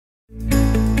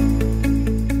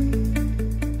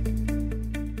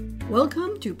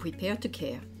Welcome to Prepare to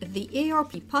Care, the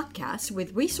AARP podcast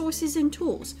with resources and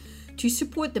tools to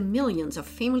support the millions of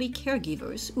family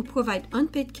caregivers who provide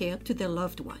unpaid care to their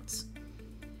loved ones.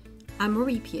 I'm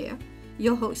Marie Pierre,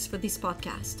 your host for this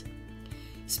podcast.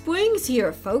 Spring's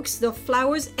here, folks. There are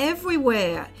flowers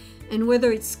everywhere. And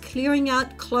whether it's clearing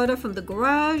out clutter from the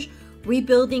garage,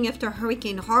 rebuilding after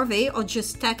Hurricane Harvey, or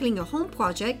just tackling a home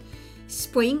project,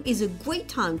 spring is a great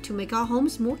time to make our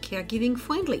homes more caregiving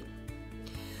friendly.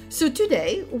 So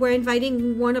today, we're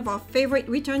inviting one of our favorite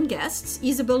return guests,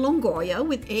 Isabel Longoria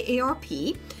with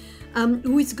AARP,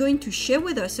 who is going to share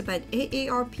with us about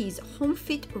AARP's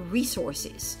HomeFit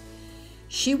resources.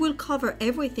 She will cover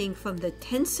everything from the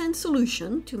 10-cent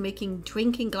solution to making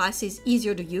drinking glasses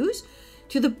easier to use,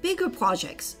 to the bigger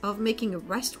projects of making a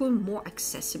restroom more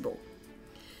accessible.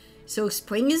 So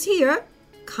spring is here,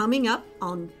 coming up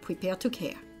on Prepare to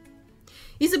Care.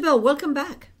 Isabel, welcome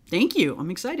back. Thank you. I'm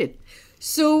excited.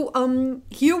 So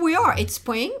here we are. It's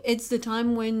spring. It's the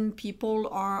time when people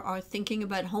are thinking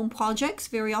about home projects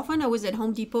very often. I was at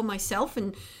Home Depot myself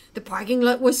and the parking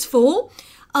lot was full.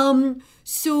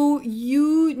 So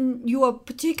you are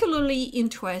particularly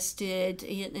interested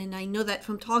in, and I know that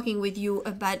from talking with you,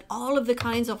 about all of the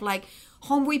kinds of like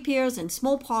home repairs and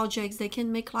small projects that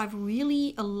can make life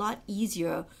really a lot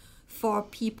easier for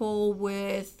people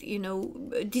with,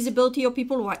 disability or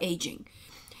people who are aging.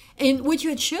 And what you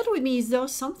had shared with me is there are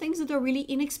some things that are really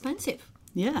inexpensive.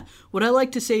 Yeah. What I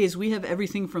like to say is we have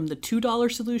everything from the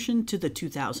 $2 solution to the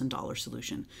 $2,000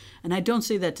 solution. And I don't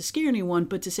say that to scare anyone,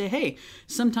 but to say, hey,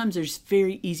 sometimes there's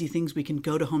very easy things we can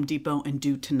go to Home Depot and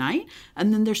do tonight.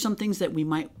 And then there's some things that we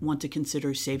might want to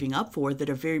consider saving up for that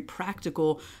are very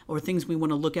practical, or things we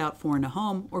want to look out for in a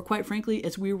home. Or quite frankly,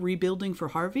 as we're rebuilding for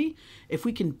Harvey, if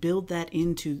we can build that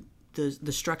into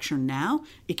the structure now,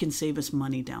 it can save us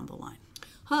money down the line.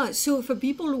 So for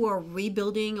people who are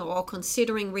rebuilding or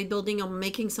considering rebuilding or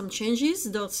making some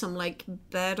changes, there's some like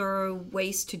better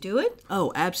ways to do it?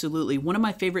 Oh, absolutely. One of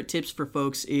my favorite tips for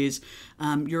folks is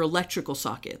your electrical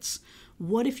sockets.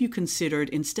 What if you considered,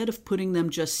 instead of putting them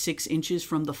just 6 inches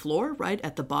from the floor, right,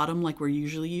 at the bottom like we're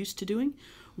usually used to doing,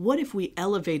 what if we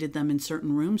elevated them in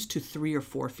certain rooms to 3 or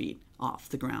 4 feet off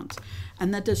the ground?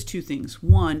 And that does two things.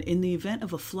 One, in the event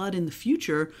of a flood in the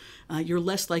future, you're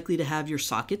less likely to have your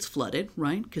sockets flooded,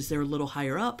 right? Because they're a little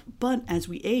higher up. But as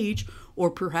we age, or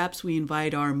perhaps we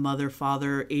invite our mother,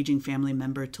 father, aging family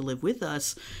member to live with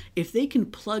us, if they can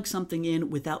plug something in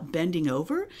without bending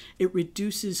over, it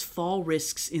reduces fall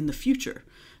risks in the future.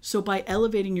 So by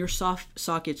elevating your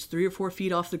sockets 3 or 4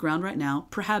 feet off the ground right now,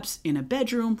 perhaps in a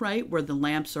bedroom, right, where the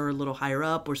lamps are a little higher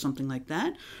up or something like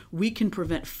that, we can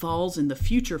prevent falls in the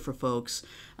future for folks,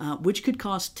 which could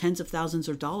cost tens of thousands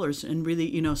of dollars and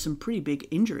really, some pretty big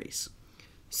injuries.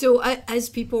 So as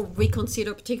people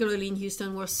reconsider, particularly in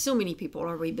Houston, where so many people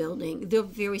are rebuilding, there are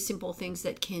very simple things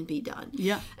that can be done.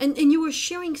 Yeah. And you were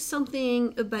sharing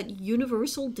something about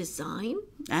universal design?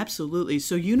 Absolutely.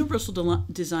 So universal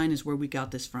design is where we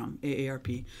got this from,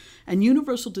 AARP. And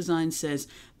universal design says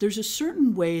there's a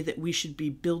certain way that we should be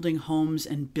building homes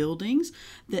and buildings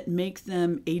that make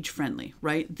them age-friendly,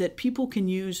 right? That people can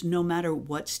use no matter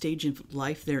what stage of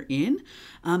life they're in.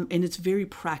 And it's very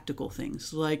practical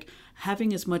things, like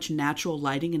having as much natural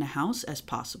lighting in a house as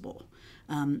possible.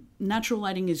 Natural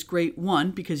lighting is great,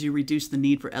 one, because you reduce the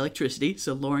need for electricity,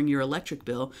 so lowering your electric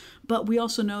bill. But we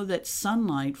also know that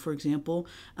sunlight, for example,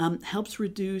 helps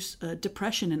reduce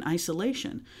depression and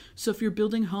isolation. So if you're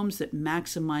building homes that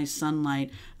maximize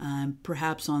sunlight,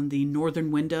 perhaps on the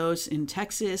northern windows in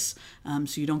Texas,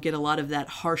 so you don't get a lot of that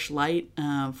harsh light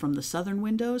from the southern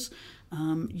windows,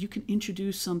 you can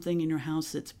introduce something in your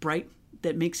house that's bright,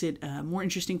 that makes it more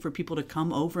interesting for people to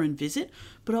come over and visit,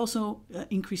 but also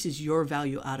increases your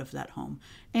value out of that home.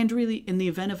 And really, in the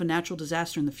event of a natural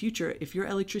disaster in the future, if your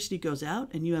electricity goes out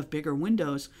and you have bigger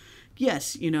windows,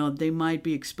 yes, they might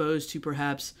be exposed to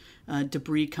perhaps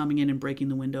debris coming in and breaking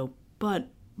the window, but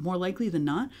more likely than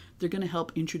not, they're going to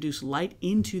help introduce light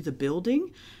into the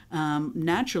building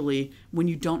naturally when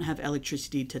you don't have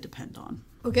electricity to depend on.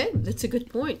 Okay, that's a good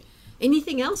point.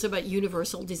 Anything else about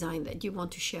universal design that you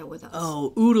want to share with us?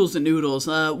 Oh, oodles and oodles.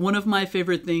 One of my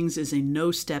favorite things is a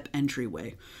no-step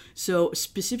entryway. So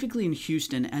specifically in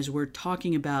Houston, as we're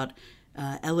talking about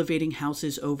elevating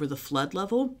houses over the flood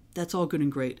level, that's all good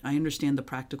and great. I understand the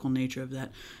practical nature of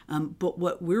that. But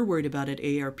what we're worried about at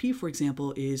AARP, for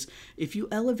example, is if you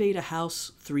elevate a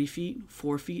house 3 feet,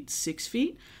 4 feet, 6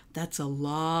 feet, that's a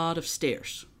lot of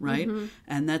stairs, right?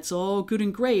 And that's all good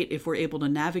and great if we're able to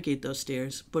navigate those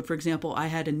stairs. But for example, I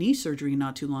had a knee surgery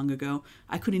not too long ago.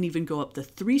 I couldn't even go up the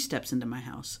 3 steps into my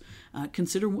house.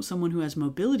 Consider someone who has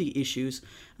mobility issues.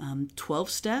 12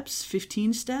 steps,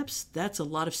 15 steps, that's a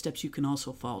lot of steps you can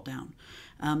also fall down.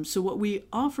 So what we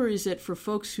offer is that for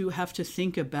folks who have to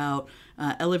think about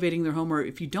elevating their home, or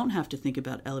if you don't have to think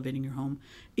about elevating your home,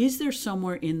 is there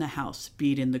somewhere in the house,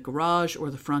 be it in the garage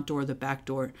or the front door or the back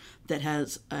door, that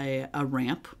has a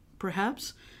ramp,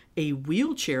 perhaps, a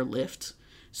wheelchair lift?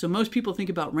 So most people think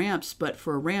about ramps, but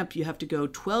for a ramp, you have to go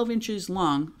 12 inches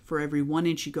long for every 1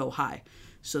 inch you go high.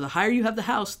 So the higher you have the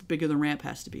house, the bigger the ramp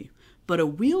has to be. But a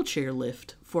wheelchair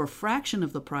lift, for a fraction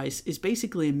of the price, is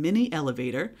basically a mini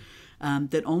elevator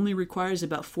that only requires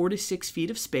about 4 to 6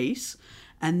 feet of space.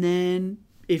 And then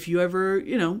if you ever,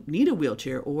 need a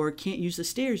wheelchair or can't use the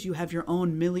stairs, you have your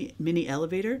own mini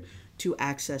elevator to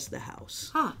access the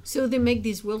house. So they make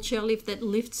this wheelchair lift that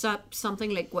lifts up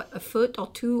something like, what, a foot or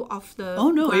 2 off the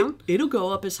ground? It'll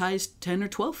go up as high as 10 or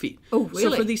 12 feet. Oh, really?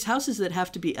 So for these houses that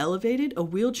have to be elevated, a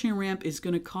wheelchair ramp is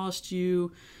going to cost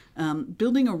you,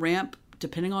 building a ramp,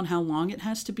 depending on how long it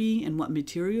has to be and what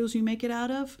materials you make it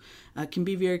out of, can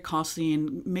be very costly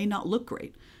and may not look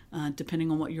great,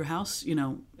 depending on what your house,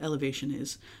 elevation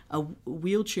is. A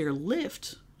wheelchair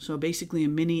lift, so basically a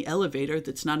mini elevator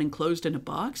that's not enclosed in a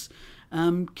box,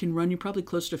 can run you probably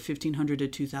close to $1,500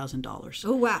 to $2,000.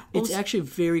 Oh, wow. It's actually a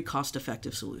very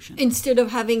cost-effective solution. Instead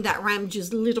of having that ramp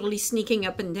just literally sneaking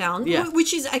up and down,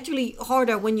 which is actually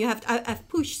harder when you have... I've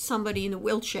pushed somebody in a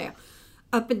wheelchair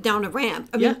up and down a ramp.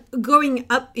 I mean, going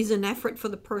up is an effort for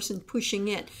the person pushing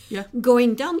it. Yeah.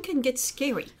 Going down can get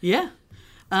scary. Yeah.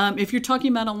 If you're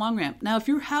talking about a long ramp. Now, if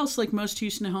your house, like most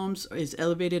Houston homes, is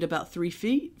elevated about 3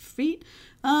 feet,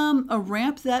 a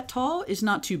ramp that tall is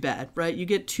not too bad, right? You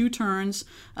get 2 turns.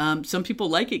 Some people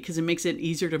like it because it makes it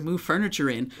easier to move furniture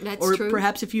in. That's or true.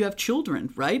 Perhaps if you have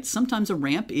children, right? Sometimes a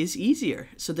ramp is easier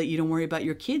so that you don't worry about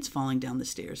your kids falling down the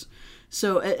stairs.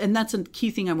 So, and that's a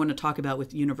key thing I want to talk about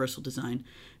with universal design.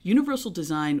 Universal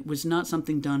design was not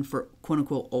something done for quote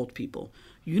unquote old people.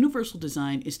 Universal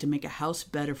design is to make a house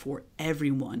better for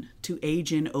everyone to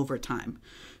age in over time.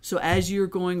 So as you're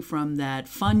going from that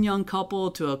fun young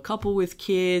couple to a couple with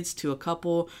kids to a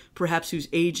couple perhaps who's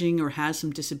aging or has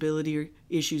some disability or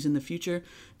issues in the future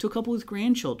to a couple with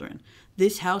grandchildren,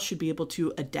 this house should be able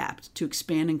to adapt, to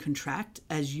expand and contract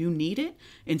as you need it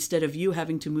instead of you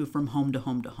having to move from home to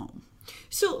home to home.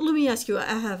 So let me ask you,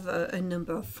 I have a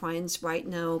number of friends right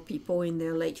now, people in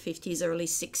their late 50s, early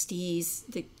 60s.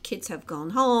 The kids have gone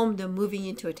home. They're moving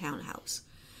into a townhouse.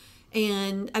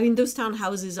 And I mean, those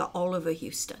townhouses are all over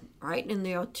Houston, right? And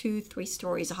they are 2-3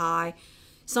 stories high.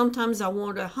 Sometimes I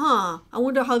wonder how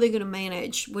they're going to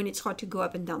manage when it's hard to go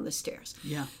up and down the stairs.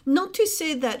 Yeah. Not to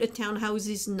say that a townhouse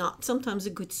is not sometimes a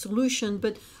good solution,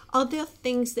 but are there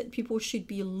things that people should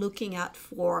be looking out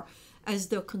for as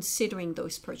they're considering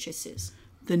those purchases?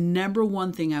 The number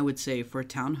one thing I would say for a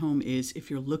townhome is if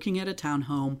you're looking at a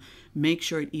townhome, make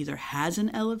sure it either has an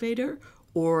elevator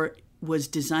or was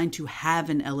designed to have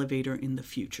an elevator in the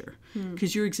future.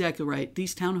 Because you're exactly right.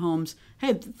 These townhomes,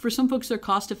 hey, for some folks, they're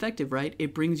cost effective, right?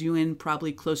 It brings you in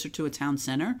probably closer to a town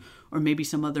center or maybe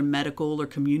some other medical or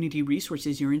community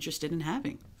resources you're interested in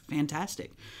having.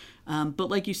 Fantastic. But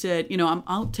like you said,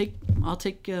 I'll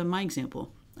take my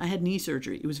example. I had knee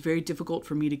surgery. It was very difficult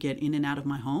for me to get in and out of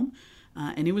my home.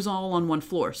 And it was all on one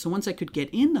floor. So once I could get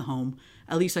in the home,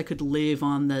 at least I could live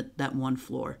on that one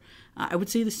floor. I would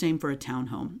say the same for a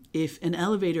townhome. If an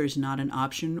elevator is not an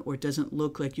option or doesn't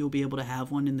look like you'll be able to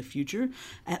have one in the future,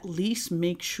 at least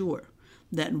make sure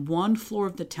that one floor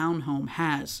of the townhome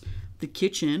has the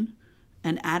kitchen,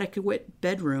 an adequate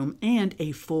bedroom, and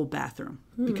a full bathroom.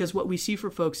 Because what we see for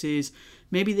folks is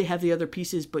maybe they have the other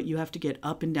pieces, but you have to get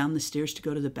up and down the stairs to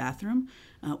go to the bathroom.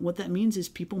 What that means is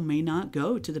people may not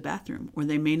go to the bathroom, or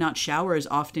they may not shower as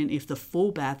often if the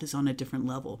full bath is on a different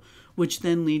level, which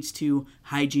then leads to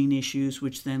hygiene issues,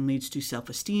 which then leads to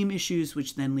self-esteem issues,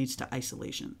 which then leads to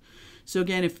isolation. So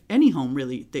again, if any home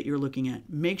really that you're looking at,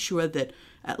 make sure that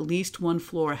at least one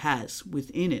floor has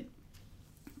within it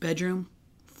bedroom,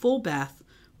 full bath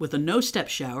with a no-step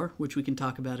shower, which we can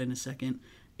talk about in a second,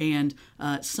 and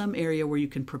some area where you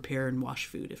can prepare and wash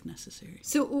food if necessary.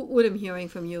 So what I'm hearing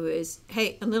from you is,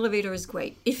 hey, an elevator is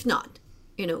great. If not,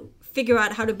 figure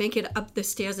out how to make it up the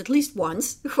stairs at least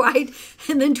once, right?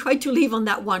 And then try to live on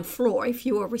that one floor if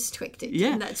you are restricted.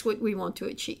 Yeah. And that's what we want to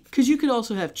achieve. Because you could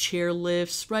also have chair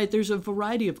lifts, right? There's a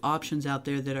variety of options out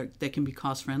there that can be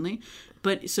cost friendly.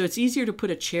 But so it's easier to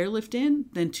put a chairlift in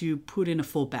than to put in a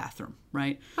full bathroom,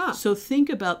 right? Ah. So think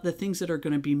about the things that are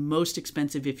going to be most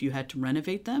expensive if you had to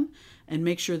renovate them, and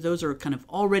make sure those are kind of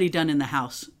already done in the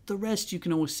house. The rest you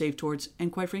can always save towards.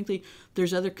 And quite frankly,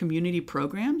 there's other community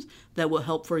programs that will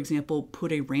help, for example,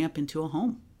 put a ramp into a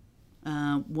home.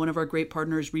 One of our great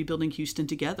partners, Rebuilding Houston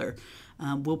Together,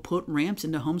 will put ramps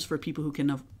into homes for people who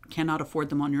cannot afford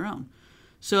them on your own.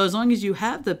 So as long as you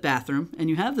have the bathroom and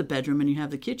you have the bedroom and you have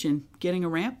the kitchen, getting a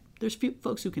ramp, there's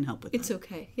folks who can help with that. It's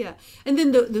okay, yeah. And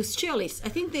then those chair lifts, I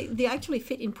think they actually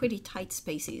fit in pretty tight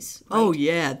spaces. Right? Oh,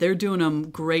 yeah. They're doing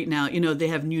them great now. You know, they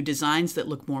have new designs that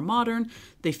look more modern.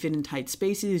 They fit in tight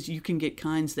spaces. You can get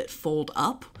kinds that fold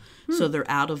up so they're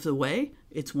out of the way.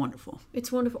 It's wonderful.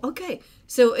 It's wonderful. Okay.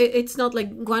 So it's not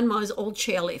like grandma's old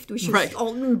chairlift, which is Right.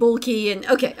 old and bulky. And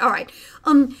okay, all right.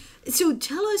 So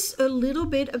tell us a little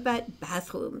bit about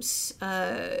bathrooms.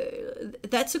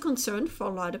 That's a concern for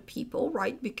a lot of people,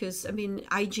 right? Because, I mean,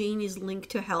 hygiene is linked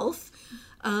to health.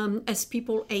 As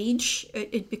people age,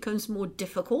 it becomes more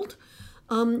difficult.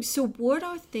 So what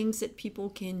are things that people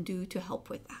can do to help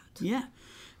with that? Yeah.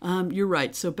 You're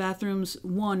right. So bathrooms,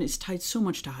 one, is tied so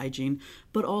much to hygiene,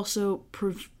 but also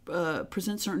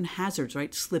present certain hazards,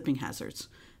 right? Slipping hazards.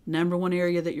 Number one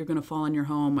area that you're going to fall in your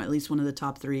home, at least one of the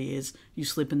top three, is you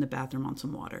slip in the bathroom on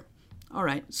some water. All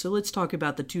right, so let's talk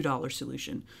about the $2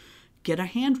 solution. Get a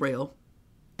handrail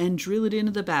and drill it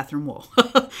into the bathroom wall.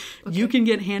 You can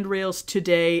get handrails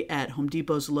today at Home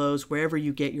Depot's, Lowe's, wherever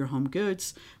you get your home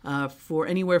goods, for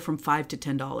anywhere from $5 to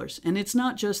 $10. And it's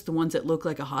not just the ones that look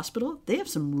like a hospital. They have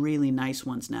some really nice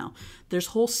ones now. There's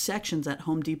whole sections at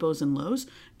Home Depot's and Lowe's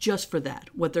just for that,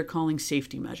 what they're calling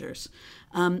safety measures.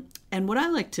 And what I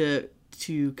like to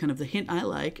kind of the hint I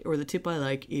like, or the tip I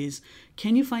like, is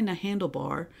can you find a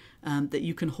handlebar that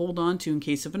you can hold on to in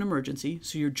case of an emergency?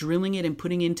 So you're drilling it and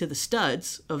putting into the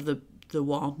studs of the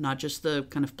wall, not just the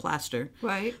kind of plaster.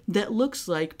 Right. That looks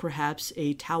like perhaps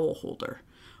a towel holder.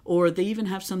 Or they even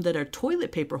have some that are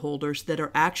toilet paper holders that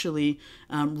are actually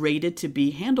rated to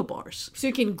be handlebars. So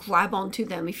you can grab onto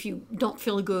them if you don't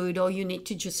feel good or you need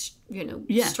to just,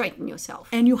 straighten yourself.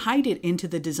 And you hide it into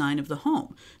the design of the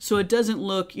home. So it doesn't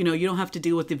look, you don't have to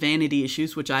deal with the vanity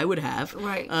issues, which I would have.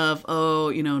 Right. Of,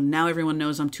 now everyone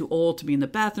knows I'm too old to be in the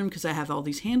bathroom because I have all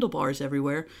these handlebars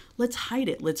everywhere. Let's hide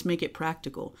it. Let's make it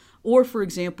practical. Or, for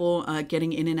example,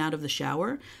 getting in and out of the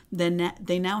shower, then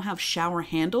they now have shower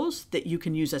handles that you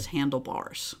can use as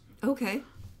handlebars. Okay.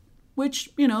 Which,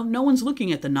 no one's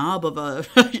looking at the knob of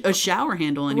a shower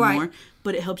handle anymore, Right.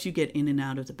 But it helps you get in and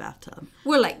out of the bathtub.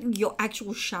 Well, like your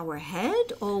actual shower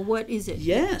head, or what is it?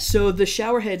 Yeah, so the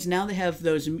shower heads, now they have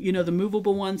those, the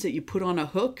movable ones that you put on a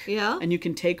hook. Yeah. And you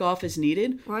can take off as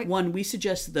needed. Right. One, we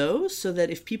suggest those so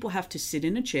that if people have to sit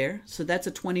in a chair, so that's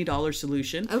a $20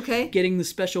 solution. Okay. Getting the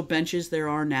special benches there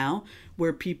are now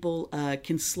where people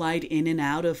can slide in and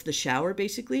out of the shower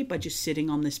basically by just sitting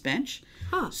on this bench.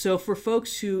 Huh. So for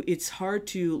folks who it's hard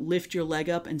to lift your leg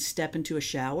up and step into a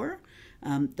shower,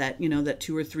 that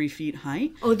 2 or 3 feet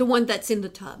height. Oh, the one that's in the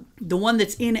tub. The one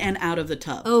that's in and out of the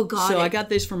tub. Oh, got So it. I got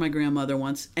this from my grandmother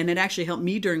once, and it actually helped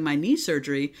me during my knee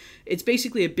surgery. It's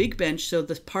basically a big bench, so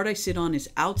the part I sit on is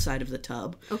outside of the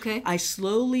tub. Okay. I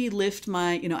slowly lift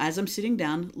my, as I'm sitting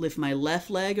down, lift my left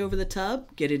leg over the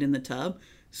tub, get it in the tub,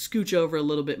 scooch over a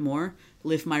little bit more,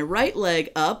 lift my right leg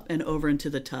up and over into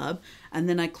the tub, and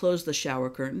then I close the shower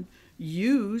curtain.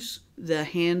 Use the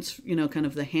hands, kind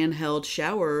of the handheld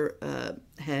shower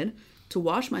head to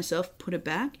wash myself, put it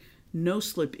back. No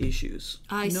slip issues.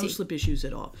 I see. No slip issues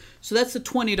at all. So that's the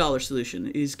 $20 solution,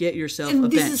 is get yourself And a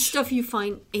this bench. is stuff you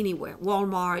find anywhere,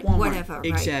 Walmart, Walmart. whatever, right?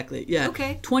 Exactly. Yeah.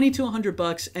 Okay. $20 to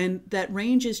 $100, and that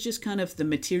range is just kind of the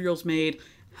materials made,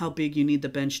 how big you need the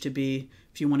bench to be,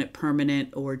 if you want it permanent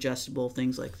or adjustable,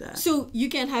 things like that. So you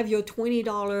can have your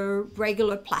 $20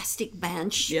 regular plastic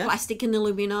bench, Yeah. plastic and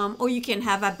aluminum, or you can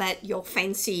have, I bet, your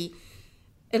fancy,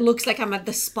 it looks like I'm at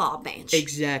the spa bench.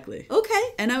 Exactly. Okay.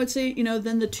 And I would say,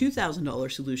 then the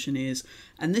 $2,000 solution is,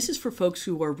 and this is for folks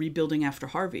who are rebuilding after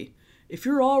Harvey. If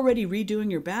you're already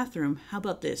redoing your bathroom, how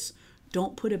about this?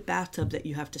 Don't put a bathtub that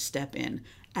you have to step in,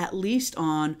 at least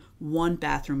on one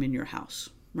bathroom in your house,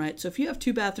 right? So if you have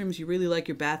 2 bathrooms, you really like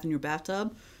your bath and your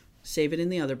bathtub, save it in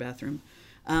the other bathroom.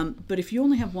 But if you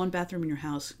only have 1 bathroom in your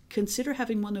house, consider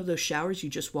having one of those showers you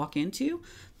just walk into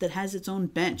that has its own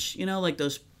bench, like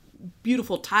those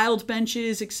beautiful tiled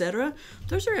benches, etc.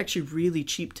 Those are actually really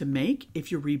cheap to make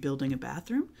if you're rebuilding a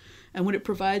bathroom. And what it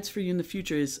provides for you in the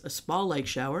future is a spa-like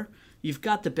shower. You've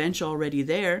got the bench already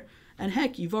there. And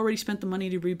heck, you've already spent the money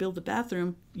to rebuild the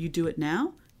bathroom. You do it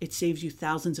now, it saves you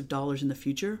thousands of dollars in the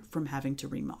future from having to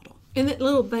remodel. And that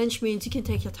little bench means you can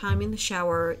take your time in the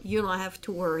shower. You don't have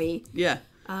to worry. Yeah.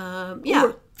 Yeah.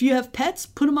 Or if you have pets,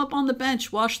 put them up on the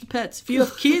bench. Wash the pets. If you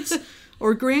have kids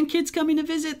or grandkids coming to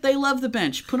visit, they love the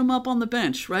bench. Put them up on the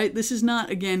bench, right? This is not,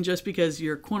 again, just because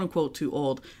you're quote unquote too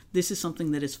old. This is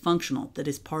something that is functional, that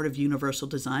is part of universal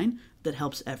design that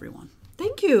helps everyone.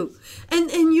 Thank you.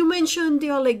 And you mentioned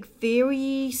there are like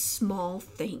very small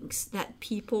things that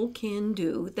people can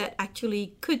do that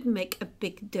actually could make a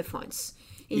big difference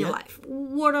in your life.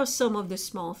 What are some of the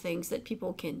small things that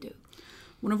people can do?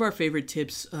 One of our favorite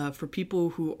tips for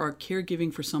people who are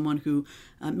caregiving for someone who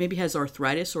maybe has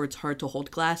arthritis or it's hard to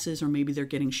hold glasses or maybe they're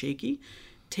getting shaky,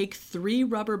 take 3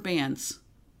 rubber bands,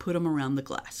 put them around the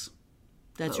glass.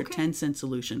 That's your 10-cent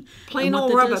solution. Plain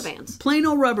old rubber bands. Plain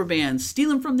old rubber bands. Steal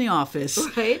them from the office.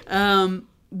 Right.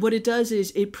 What it does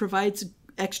is it provides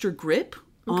extra grip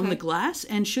on the glass.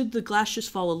 And should the glass just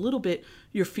fall a little bit,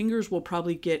 your fingers will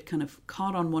probably get kind of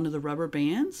caught on one of the rubber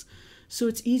bands. So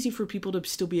it's easy for people to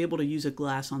still be able to use a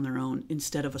glass on their own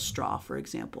instead of a straw, for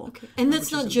example. Okay. And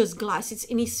that's not just glass. It's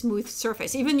any smooth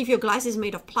surface. Even if your glass is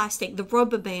made of plastic, the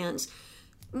rubber bands,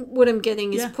 what I'm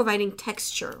getting is providing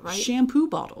texture, right? Shampoo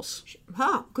bottles.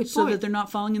 Good point. So that they're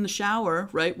not falling in the shower,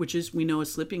 right? Which is, we know, a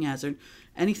slipping hazard.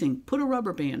 Anything. Put a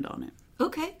rubber band on it.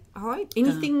 Okay. All right.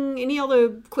 Any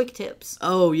other quick tips?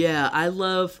 Oh, yeah. I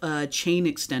love chain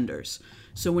extenders.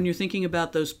 So when you're thinking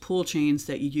about those pull chains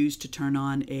that you use to turn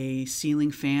on a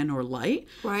ceiling fan or light,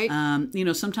 right?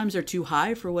 Sometimes they're too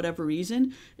high for whatever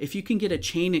reason. If you can get a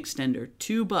chain extender,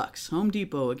 $2, Home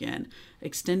Depot again,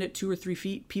 extend it 2 or 3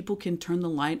 feet, people can turn the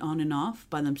light on and off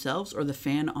by themselves or the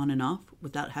fan on and off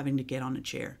without having to get on a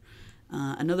chair.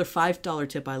 Another $5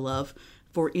 tip I love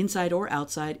for inside or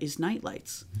outside is night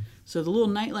lights. So the little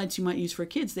night lights you might use for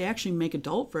kids, they actually make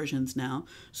adult versions now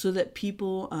so that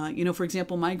people, for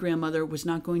example, my grandmother was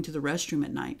not going to the restroom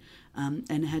at night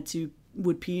and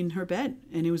would pee in her bed.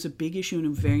 And it was a big issue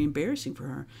and very embarrassing for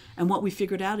her. And what we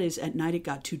figured out is at night it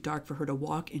got too dark for her to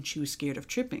walk and she was scared of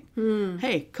tripping.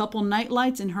 Hey, couple night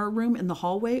lights in her room in the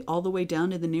hallway all the way down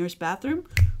to the nearest bathroom.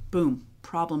 Boom,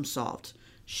 problem solved.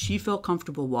 She felt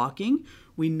comfortable walking.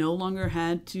 We no longer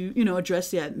had to,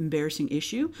 address that embarrassing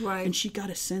issue. Right. And she got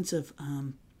a sense of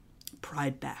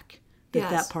pride back.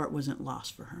 That part wasn't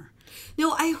lost for her.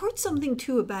 No, I heard something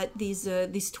too about these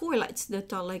toilets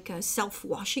that are like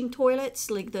self-washing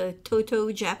toilets, like the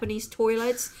Toto Japanese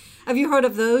toilets. Have you heard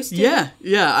of those too? Yeah.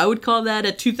 I would call that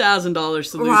a $2,000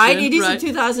 solution. Right, it is a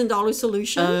 $2,000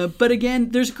 solution. But again,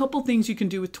 there's a couple things you can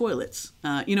do with toilets.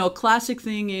 A classic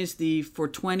thing is for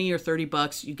 $20 or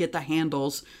 $30, you get the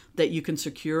handles that you can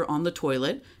secure on the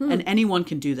toilet, and anyone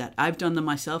can do that. I've done them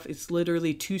myself. It's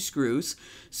literally 2 screws,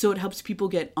 so it helps people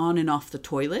get on and off the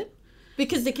toilet.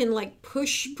 Because they can like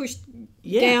push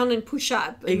down and push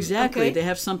up. Exactly. Okay. They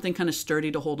have something kind of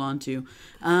sturdy to hold on to.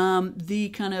 The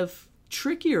kind of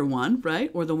trickier one,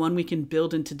 right, or the one we can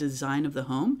build into design of the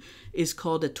home is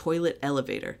called a toilet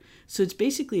elevator. So it's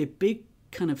basically a big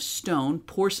kind of stone,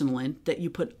 porcelain, that you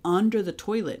put under the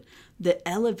toilet that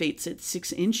elevates it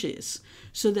 6 inches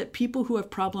so that people who have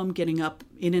problem getting up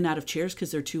in and out of chairs because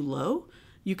they're too low,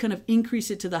 you kind of increase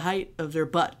it to the height of their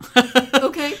butt.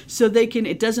 Okay. So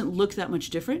it doesn't look that much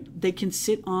different. They can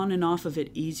sit on and off of it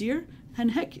easier.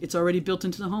 And heck, it's already built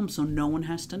into the home, so no one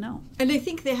has to know. And I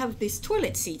think they have these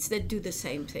toilet seats that do the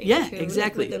same thing. Yeah, too,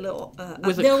 exactly. Like with a little,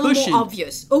 with a they're cushion. A little more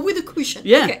obvious. Oh, with a cushion.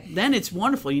 Yeah, okay. Then it's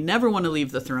wonderful. You never want to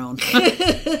leave the throne.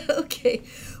 Okay.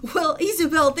 Well,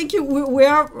 Isabel, thank you. We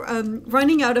are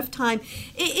running out of time.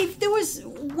 If there was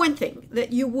one thing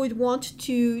that you would want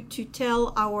to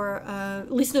tell our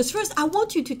listeners, first, I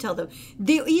want you to tell them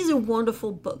there is a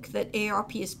wonderful book that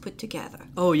AARP has put together.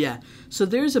 Oh, yeah. So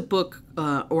there's a book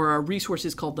or a resource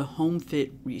is called the Home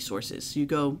Fit Resources. So you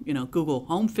go, Google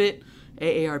Home Fit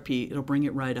AARP. It'll bring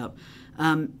it right up.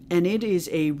 And it is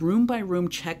a room-by-room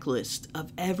checklist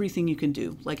of everything you can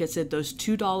do. Like I said, those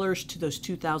 $2 to those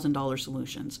 $2,000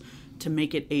 solutions to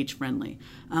make it age-friendly.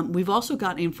 We've also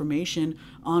got information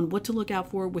on what to look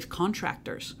out for with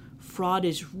contractors. Fraud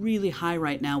is really high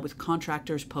right now with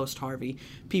contractors post-Harvey.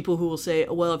 People who will say,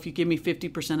 well, if you give me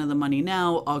 50% of the money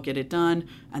now, I'll get it done,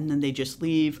 and then they just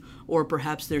leave. Or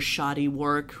perhaps there's shoddy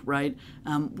work, right?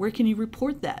 Where can you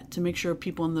report that to make sure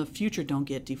people in the future don't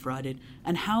get defrauded?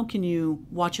 And how can you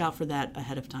watch out for that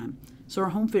ahead of time? So our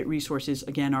Home Fit resources,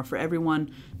 again, are for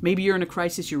everyone. Maybe you're in a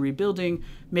crisis, you're rebuilding.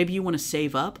 Maybe you want to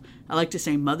save up. I like to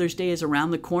say Mother's Day is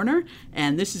around the corner,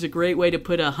 and this is a great way to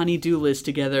put a honey-do list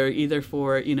together, either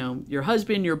for, your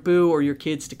husband, your boo, or your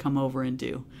kids to come over and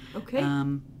do. Okay.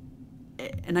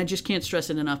 And I just can't stress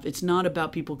it enough. It's not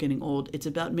about people getting old. It's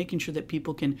about making sure that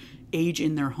people can age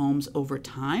in their homes over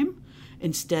time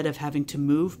instead of having to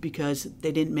move because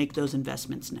they didn't make those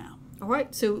investments now. All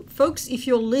right, so folks, if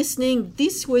you're listening,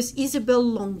 this was Isabel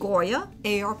Longoria,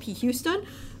 AARP Houston,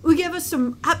 who gave us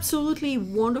some absolutely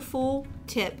wonderful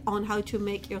tip on how to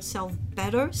make yourself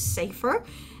better, safer,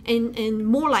 and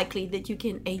more likely that you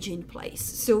can age in place.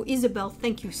 So Isabel,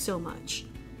 thank you so much.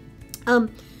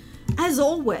 As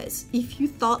always, if you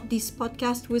thought this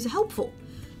podcast was helpful,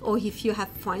 or if you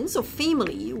have friends or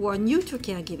family who are new to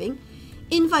caregiving,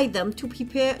 invite them to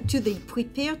the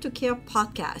Prepare to Care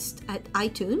podcast at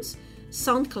iTunes,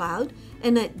 SoundCloud,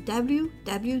 and at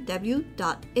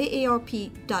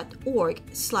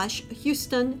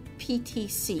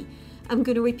www.aarp.org/HoustonPTC. I'm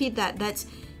going to repeat that. That's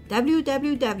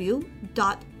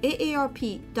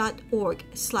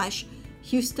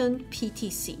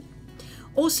www.aarp.org/HoustonPTC.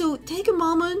 Also, take a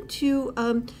moment to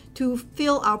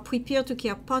fill our Prepare to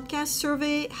Care podcast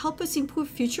survey, help us improve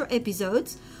future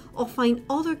episodes, or find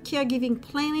other caregiving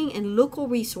planning and local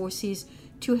resources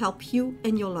to help you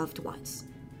and your loved ones.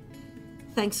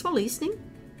 Thanks for listening,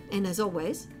 and as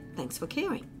always, thanks for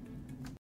caring.